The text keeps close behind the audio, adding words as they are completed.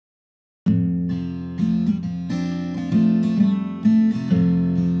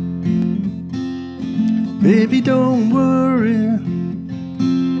Baby, don't worry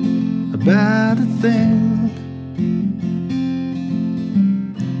about a thing,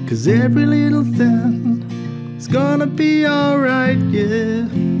 'cause every little thing is gonna be alright, yeah.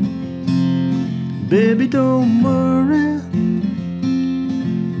 Baby, don't worry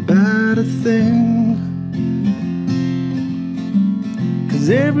about a thing, 'cause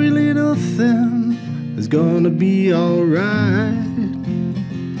every little thing is gonna be alright.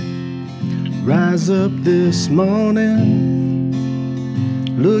 Rise up this morning,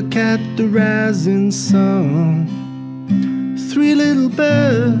 look at the rising sun. Three little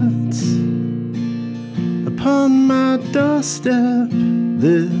birds upon my doorstep,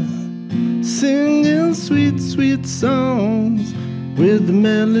 they're singing sweet, sweet songs with the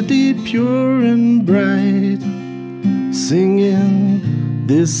melody pure and bright. Singing,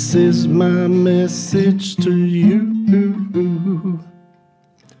 this is my message to you.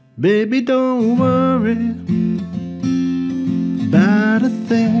 Baby, don't worry about a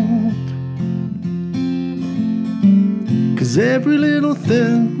thing, 'cause every little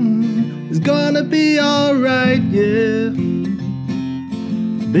thing is gonna be alright, yeah.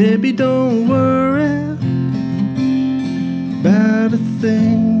 Baby, don't worry about a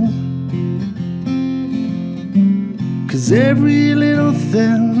thing, 'cause every little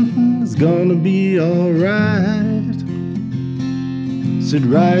thing is gonna be alright. Said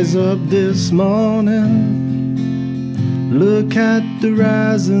rise up this morning, look at the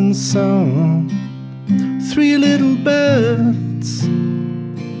rising sun. Three little birds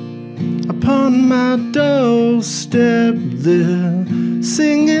upon my doorstep, they're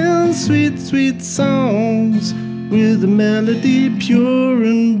singing sweet, sweet songs with a melody pure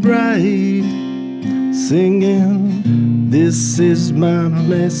and bright. Singing, this is my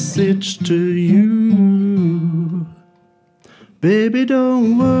message to you. Baby,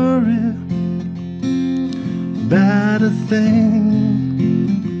 don't worry about a thing,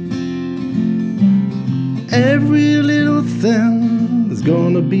 every little thing is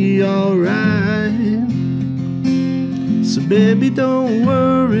gonna be alright. So baby, don't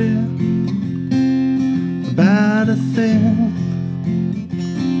worry about a thing,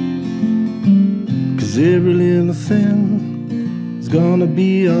 'cause every little thing is gonna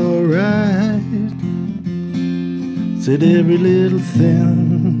be alright. Said every little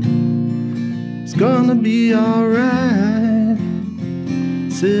thing is gonna be alright.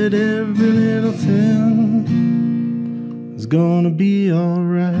 Said every little thing is gonna be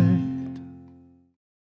alright.